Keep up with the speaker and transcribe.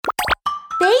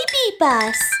Baby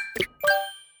bus.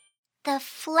 The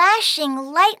flashing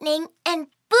lightning and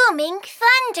booming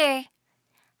thunder.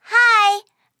 Hi,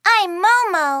 I'm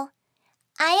Momo.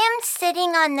 I am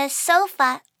sitting on the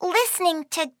sofa listening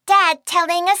to Dad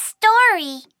telling a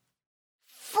story.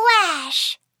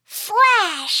 Flash!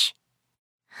 Flash!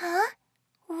 Huh?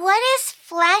 What is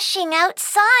flashing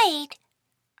outside?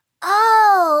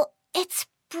 Oh, it's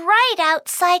bright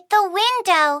outside the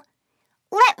window.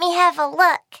 Let me have a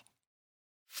look.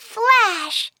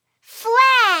 Flash!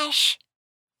 Flash!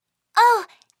 Oh,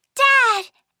 Dad,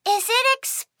 is it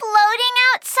exploding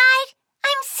outside?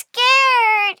 I'm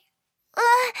scared.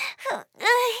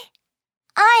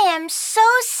 I am so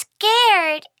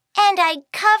scared, and I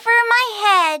cover my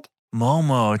head.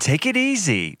 Momo, take it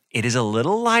easy. It is a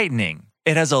little lightning.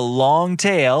 It has a long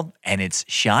tail, and it's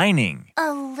shining.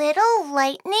 A little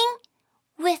lightning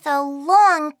with a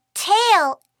long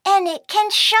tail, and it can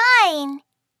shine.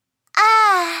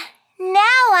 Ah,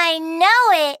 now I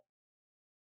know it.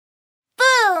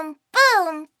 Boom,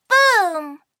 boom,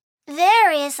 boom.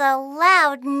 There is a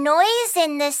loud noise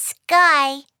in the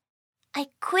sky. I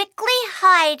quickly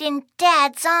hide in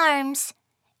Dad's arms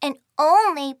and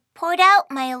only put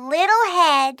out my little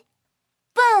head.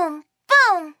 Boom,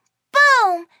 boom,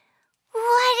 boom.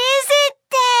 What is it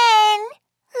then?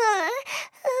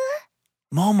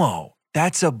 Momo,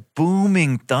 that's a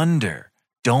booming thunder.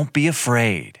 Don't be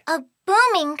afraid. A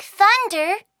booming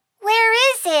thunder? Where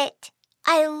is it?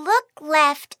 I look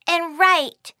left and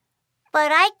right,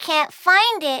 but I can't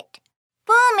find it.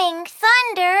 Booming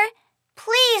thunder,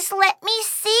 please let me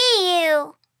see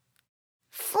you.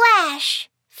 Flash,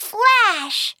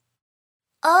 flash.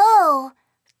 Oh,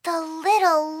 the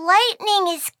little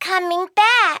lightning is coming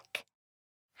back.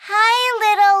 Hi,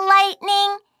 little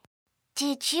lightning.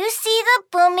 Did you see the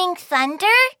booming thunder?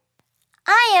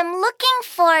 I am looking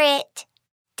for it.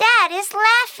 Dad is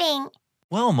laughing.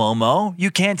 Well, Momo,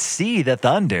 you can't see the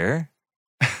thunder.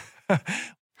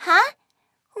 Huh?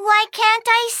 Why can't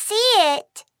I see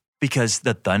it? Because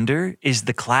the thunder is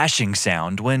the clashing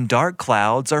sound when dark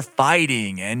clouds are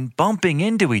fighting and bumping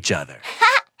into each other.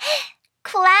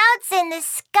 Clouds in the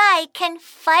sky can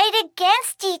fight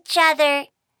against each other.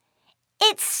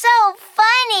 It's so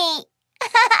funny.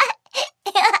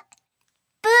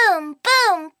 Boom,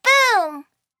 boom, boom.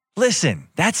 Listen,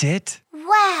 that's it.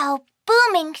 Wow,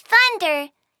 booming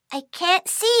thunder. I can't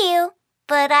see you,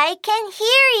 but I can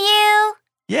hear you.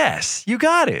 Yes, you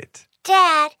got it.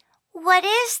 Dad, what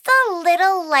is the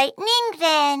little lightning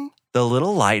then? The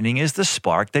little lightning is the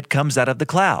spark that comes out of the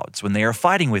clouds when they are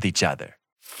fighting with each other.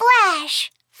 Flash!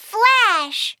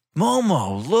 Flash!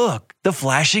 Momo, look, the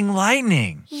flashing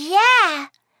lightning. Yeah,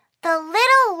 the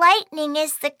little lightning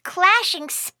is the clashing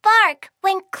spark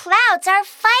when clouds are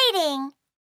fighting.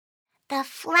 The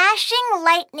flashing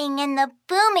lightning and the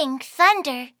booming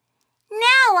thunder.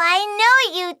 Now I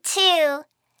know you two.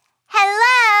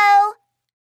 Hello?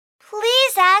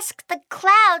 Please ask the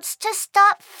clouds to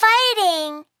stop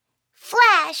fighting.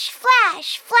 Flash,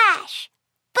 flash, flash.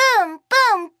 Boom,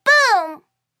 boom, boom.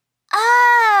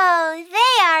 Oh,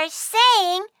 they are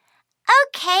saying,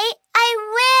 okay, I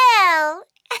will.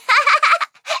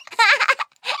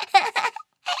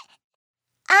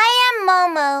 I am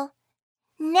Momo.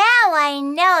 Now I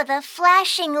know the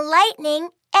flashing lightning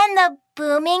and the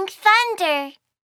booming thunder.